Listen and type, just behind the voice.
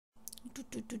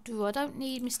I don't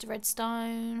need Mr.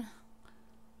 Redstone.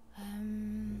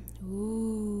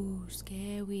 Ooh,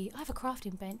 scary. I have a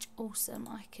crafting bench. Awesome.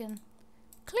 I can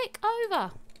click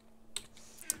over.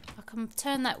 I can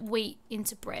turn that wheat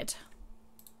into bread.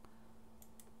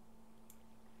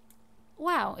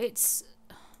 Wow, it's...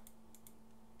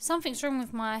 Something's wrong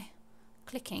with my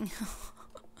clicking.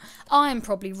 I'm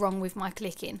probably wrong with my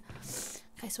clicking.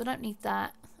 Okay, so I don't need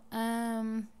that.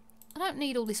 I don't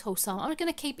need all this whole sum. I'm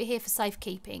going to keep it here for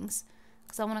safekeepings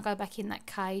because I want to go back in that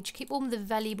cage. Keep all the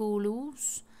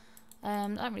valuables. I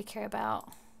don't really care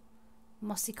about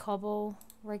mossy cobble,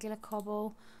 regular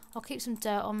cobble. I'll keep some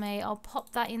dirt on me. I'll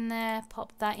pop that in there,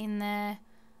 pop that in there.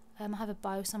 I have a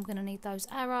bow, so I'm going to need those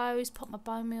arrows. Pop my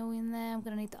bone meal in there. I'm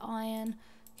going to need the iron.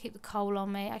 Keep the coal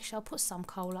on me. Actually, I'll put some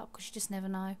coal up because you just never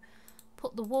know.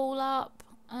 Put the wall up.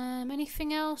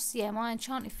 Anything else? Yeah, my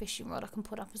enchanted fishing rod I can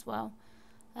put up as well.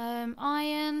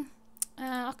 Iron.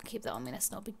 I can keep that on me.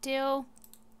 That's not a big deal.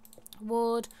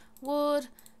 Wood. Wood.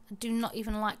 I do not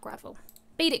even like gravel.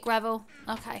 Beat it, gravel.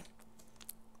 Okay.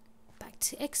 Back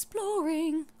to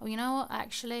exploring. Oh, you know what?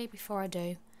 Actually, before I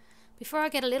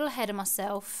get a little ahead of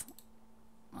myself.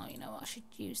 Oh, you know what? I should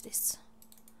use this.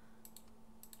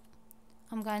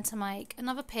 I'm going to make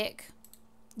another pick.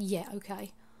 Yeah,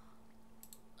 okay.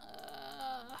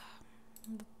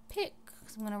 Pick,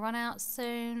 because I'm going to run out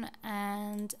soon.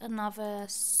 And another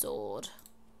sword.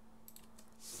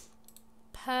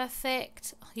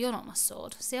 Perfect. Oh, you're not my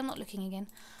sword. See, I'm not looking again.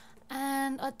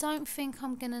 And I don't think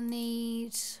I'm going to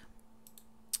need...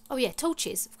 Oh, yeah,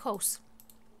 torches, of course.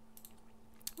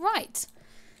 Right.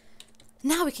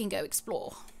 Now we can go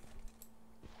explore.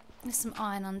 There's some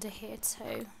iron under here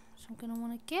too. So I'm going to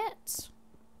want to get...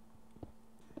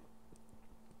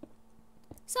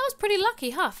 So I was pretty lucky,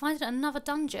 huh? Finding another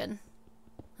dungeon.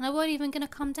 And I weren't even going to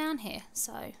come down here.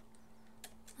 So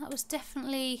that was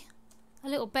definitely a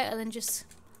little better than just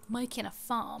making a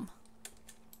farm.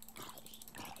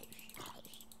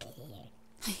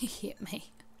 He hit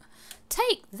me.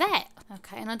 Take that!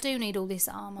 Okay, and I do need all this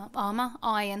iron.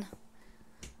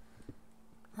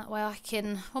 That way I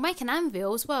can... Well, make an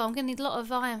anvil as well. I'm going to need a lot of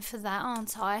iron for that,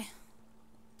 aren't I?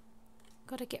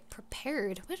 Got to get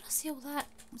prepared. Where did I see all that?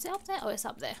 Was it up there? Oh, it's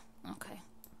up there. Okay.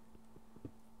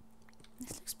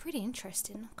 This looks pretty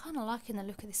interesting. I'm kind of liking the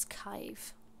look of this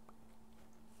cave.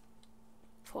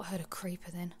 Thought I heard a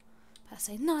creeper then. But I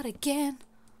say, not again.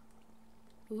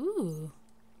 Ooh.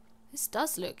 This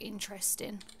does look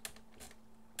interesting.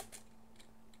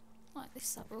 Light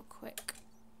this up real quick.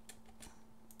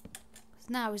 Because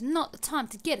now is not the time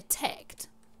to get attacked.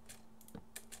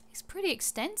 It's pretty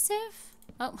extensive.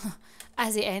 Oh,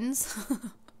 as it ends.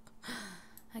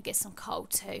 I get some coal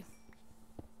too.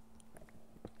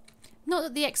 Not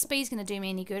that the XP is going to do me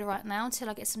any good right now until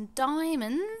I get some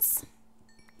diamonds.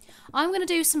 I'm going to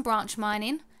do some branch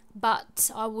mining,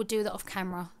 but I will do that off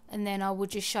camera. And then I will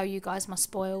just show you guys my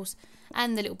spoils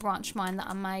and the little branch mine that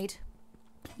I made.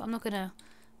 But I'm not going to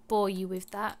bore you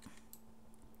with that.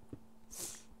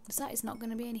 Because that is not going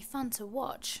to be any fun to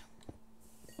watch.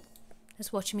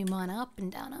 Just watching me mine up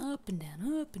and down, up and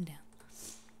down, up and down.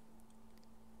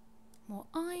 More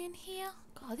iron here.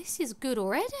 God, this is good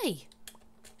already.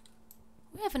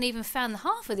 We haven't even found the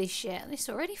half of this yet. This is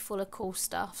already full of cool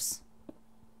stuffs.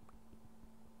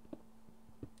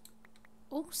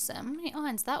 Awesome. How many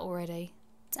iron's that already?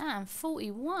 Damn,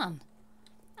 41.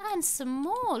 And some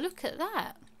more. Look at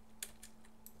that.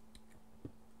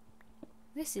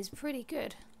 This is pretty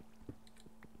good.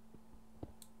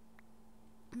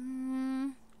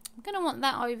 I'm going to want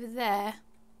that over there.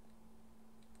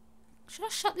 Should I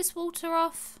shut this water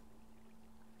off?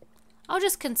 I'll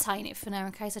just contain it for now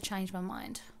in case I change my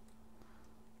mind.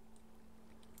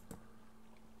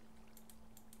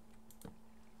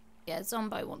 Yeah,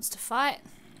 Zombo wants to fight.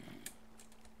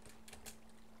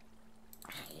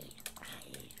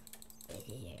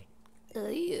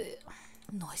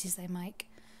 Noises they make.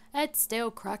 It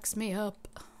still cracks me up.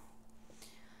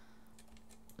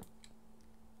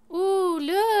 Ooh,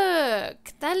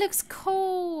 look! That looks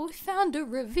cool. We found a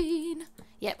ravine.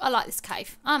 Yep, I like this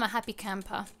cave. I'm a happy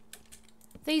camper.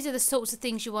 These are the sorts of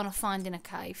things you want to find in a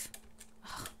cave.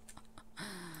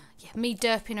 Yeah, me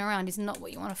derping around is not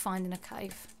what you want to find in a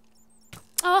cave.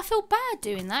 Oh, I feel bad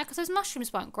doing that because those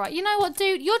mushrooms won't grow. You know what,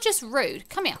 dude? You're just rude.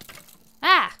 Come here.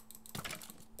 Ah!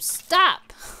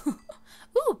 Stop!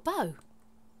 Ooh, bow.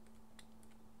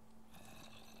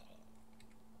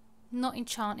 Not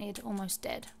enchanted, almost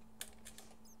dead.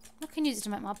 I can use it to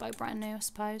make my bow brand new, I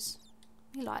suppose.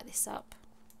 Let me light this up.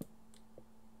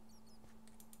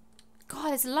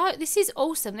 God, there's this is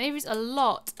awesome. There is a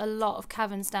lot of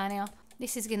caverns down here.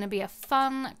 This is going to be a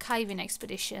fun caving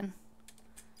expedition.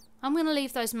 I'm going to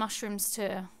leave those mushrooms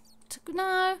to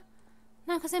no,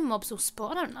 because then mobs will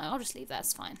spawn. I don't know. I'll just leave that.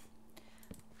 It's fine.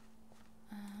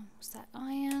 What's that?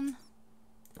 Iron.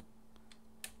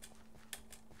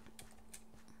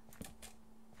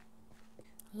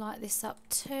 Light this up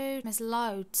too. There's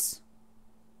loads.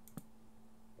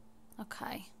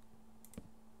 Okay.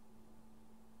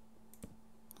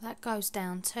 That goes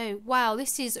down too. Wow,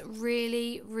 this is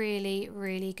really, really,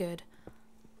 really good.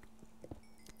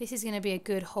 This is going to be a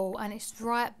good haul, and it's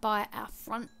right by our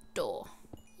front door.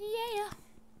 Yeah.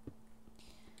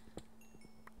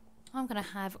 I'm going to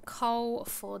have coal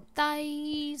for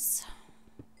days.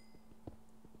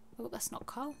 Oh, that's not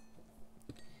coal.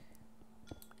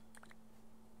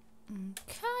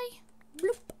 Okay.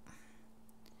 Bloop.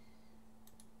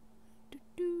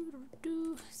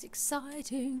 It's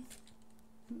exciting.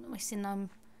 I'm not missing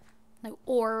no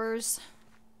ores.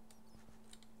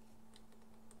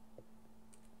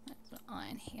 There's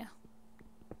iron here.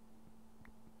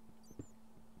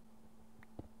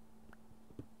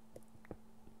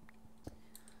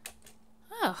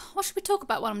 Oh, what should we talk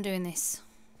about while I'm doing this?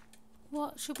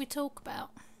 What should we talk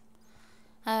about?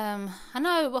 I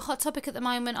know a hot topic at the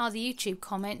moment are the YouTube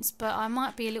comments, but I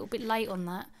might be a little bit late on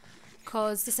that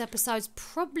because this episode's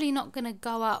probably not going to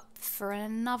go up for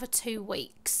another 2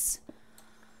 weeks.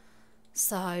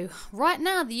 So, right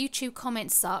now the YouTube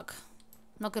comments suck.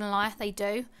 Not going to lie, they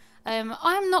do.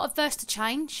 I'm not averse to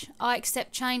change. I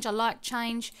accept change, I like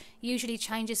change. Usually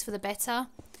changes for the better.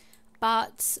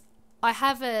 But I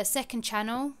have a second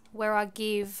channel where I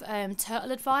give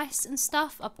turtle advice and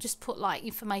stuff. I've just put like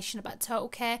information about turtle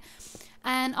care,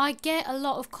 and I get a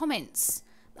lot of comments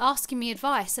asking me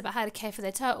advice about how to care for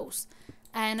their turtles.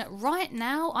 And right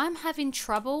now I'm having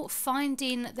trouble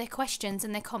finding their questions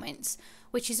and their comments,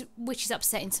 which is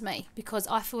upsetting to me because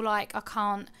I feel like I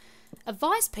can't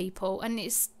advise people, and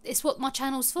it's what my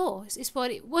channel's for. It's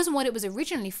what it wasn't what it was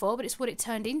originally for, but it's what it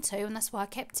turned into, and that's why I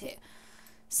kept it.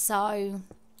 So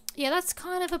yeah, that's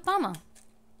kind of a bummer.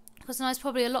 Because I know there's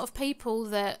probably a lot of people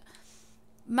that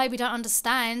maybe don't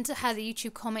understand how the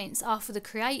YouTube comments are for the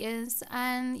creators.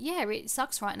 And yeah, it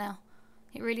sucks right now.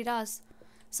 It really does.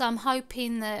 So I'm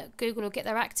hoping that Google will get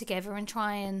their act together and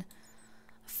try and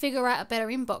figure out a better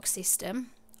inbox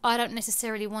system. I don't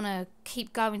necessarily want to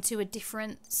keep going to a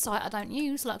different site I don't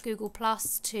use, like Google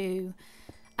Plus, to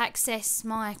access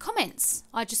my comments.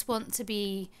 I just want to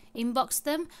be inbox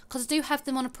them, because I do have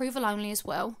them on approval only as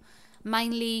well.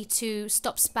 Mainly to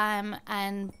stop spam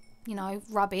and, you know,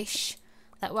 rubbish.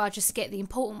 That way I just get the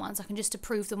important ones. I can just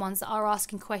approve the ones that are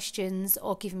asking questions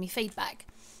or giving me feedback.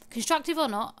 Constructive or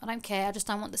not, I don't care. I just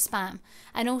don't want the spam.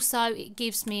 And also it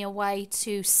gives me a way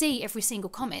to see every single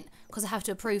comment because I have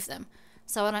to approve them,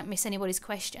 so I don't miss anybody's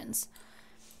questions.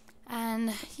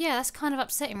 And yeah, that's kind of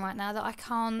upsetting right now that I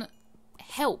can't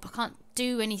help. I can't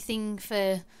do anything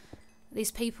for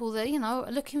these people that, you know,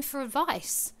 are looking for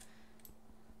advice.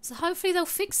 So hopefully they'll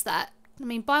fix that. I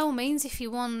mean, by all means, if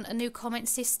you want a new comment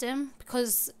system,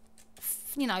 because,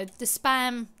 you know, the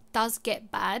spam does get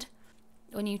bad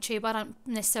on YouTube. I don't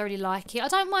necessarily like it. I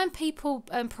don't mind people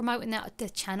promoting that their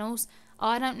channels.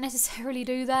 I don't necessarily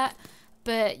do that.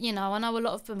 But, you know, I know a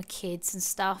lot of them are kids and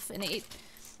stuff, and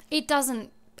it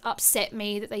doesn't upset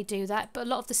me that they do that. But a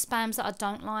lot of the spams that I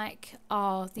don't like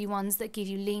are the ones that give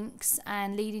you links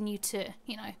and leading you to,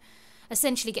 you know,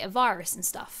 essentially get a virus and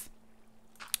stuff.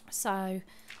 So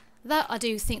that I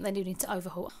do think they do need to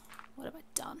overhaul. What have I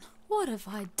done? What have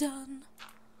I done?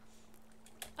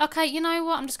 Okay, you know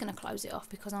what? I'm just going to close it off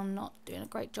because I'm not doing a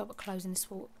great job at closing this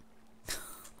vault.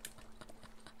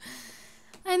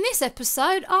 In this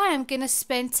episode, I am going to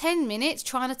spend 10 minutes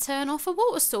trying to turn off a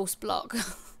water source block.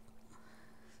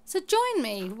 So join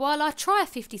me while I try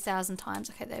 50,000 times.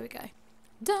 Okay, there we go.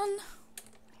 Done.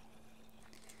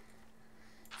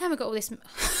 Haven't got all this.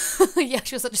 Yeah, I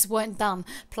just weren't done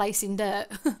placing dirt.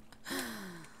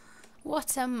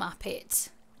 What a muppet.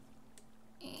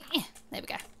 There we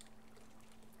go.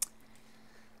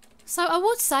 So I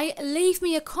would say leave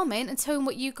me a comment and tell me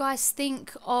what you guys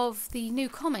think of the new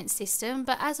comment system,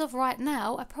 but as of right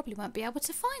now, I probably won't be able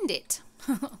to find it.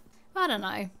 I don't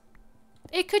know.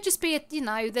 It could just be, you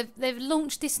know, they've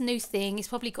launched this new thing. It's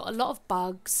probably got a lot of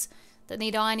bugs that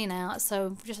need ironing out,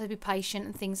 so just have to be patient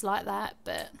and things like that.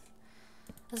 But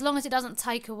as long as it doesn't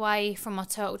take away from my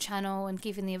turtle channel and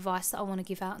giving the advice that I want to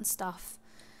give out and stuff,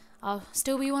 I'll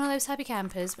still be one of those happy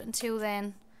campers. But until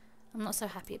then, I'm not so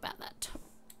happy about that.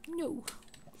 No.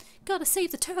 Gotta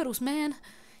save the turtles, man.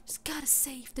 Just gotta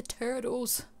save the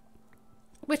turtles.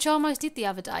 Which I almost did the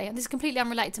other day. And this is completely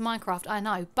unrelated to Minecraft, I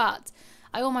know. But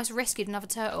I almost rescued another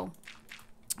turtle.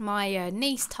 My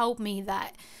niece told me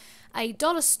that a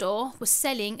dollar store was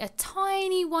selling a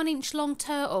tiny 1-inch long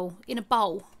turtle in a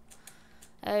bowl.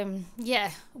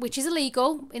 Yeah, which is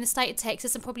illegal in the state of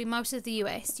Texas and probably most of the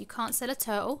US. You can't sell a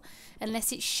turtle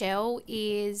unless its shell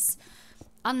is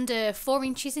under 4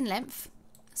 inches in length.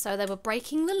 So they were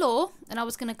breaking the law, and I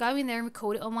was going to go in there and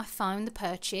record it on my phone, the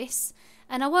purchase.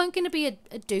 And I weren't going to be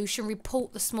a douche and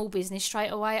report the small business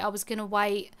straight away. I was going to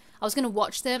wait. I was going to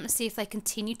watch them and see if they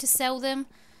continued to sell them.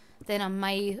 Then I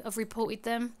may have reported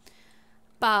them.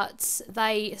 But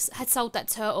they had sold that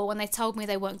turtle, and they told me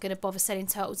they weren't going to bother selling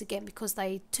turtles again because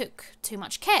they took too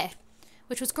much care,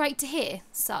 which was great to hear.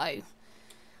 So I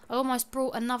almost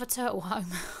brought another turtle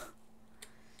home.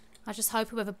 I just hope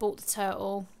whoever bought the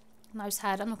turtle knows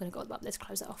how. I'm not going to go up. Let's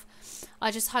close it off. I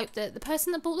just hope that the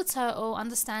person that bought the turtle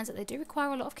understands that they do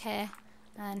require a lot of care,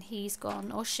 and he's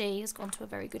gone, or she has gone, to a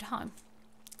very good home.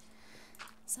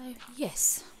 So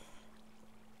yes,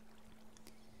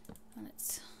 and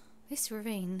it's this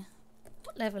ravine.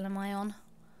 What level am I on?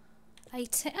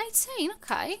 18. 18.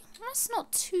 Okay, well, that's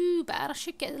not too bad. I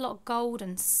should get a lot of gold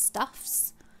and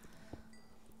stuffs. I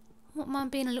wouldn't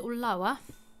mind being a little lower.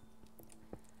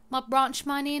 My branch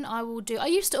mining, I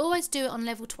used to always do it on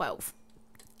level 12.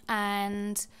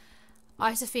 And I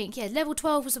used to think, yeah, level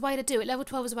 12 was the way to do it. Level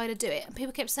 12 was the way to do it. And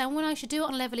people kept saying, well, no, you should do it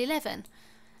on level 11.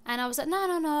 And I was like, no,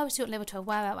 I was doing it on level 12.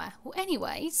 Wow. Well,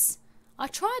 anyways, I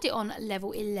tried it on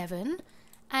level 11.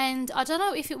 And I don't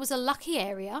know if it was a lucky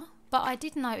area, but I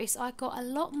did notice I got a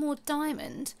lot more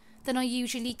diamond than I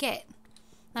usually get.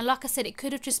 Now, like I said, it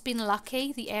could have just been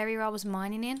lucky, the area I was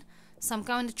mining in. So I'm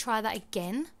going to try that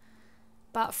again.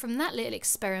 But from that little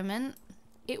experiment,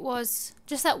 it was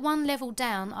just that one level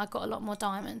down, I got a lot more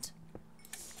diamond.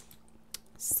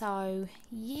 So,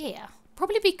 yeah.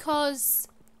 Probably because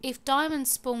if diamond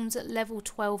spawns at level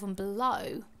 12 and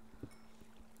below,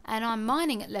 and I'm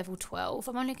mining at level 12,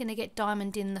 I'm only going to get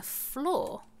diamond in the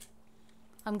floor,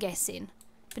 I'm guessing.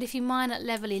 But if you mine at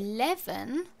level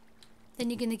 11, then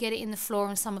you're going to get it in the floor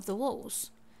and some of the walls.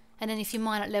 And then if you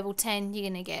mine at level 10, you're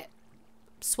going to get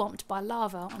swamped by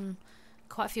lava on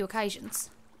quite a few occasions.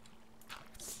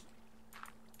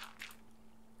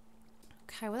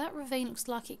 Okay, well that ravine looks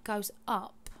like it goes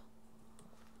up.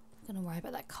 I'm going to worry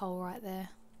about that coal right there.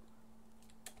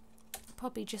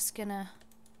 Probably just going to...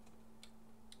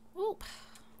 Oop.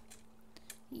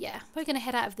 Yeah, we're going to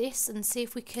head out of this and see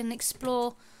if we can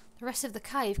explore the rest of the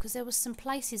cave, because there was some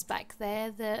places back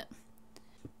there that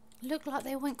looked like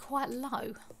they went quite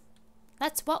low.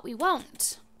 That's what we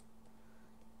want.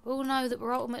 We all know that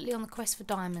we're ultimately on the quest for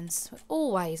diamonds. We're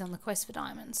always on the quest for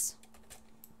diamonds.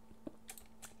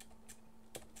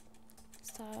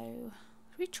 So,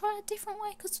 should we try a different way?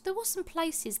 Because there was some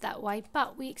places that way,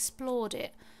 but we explored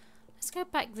it. Let's go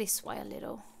back this way a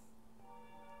little.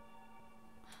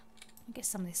 Get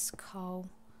some of this coal.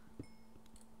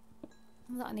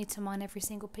 Not that I need to mine every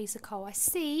single piece of coal I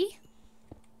see.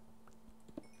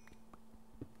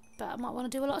 But I might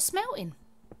want to do a lot of smelting.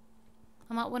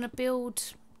 I might want to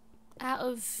build out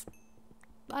of,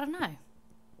 I don't know,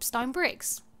 stone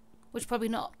bricks. Which probably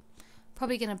not.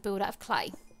 Probably going to build out of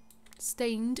clay.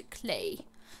 Stained clay.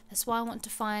 That's why I want to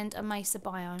find a mesa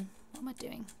biome. What am I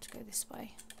doing to go this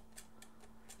way?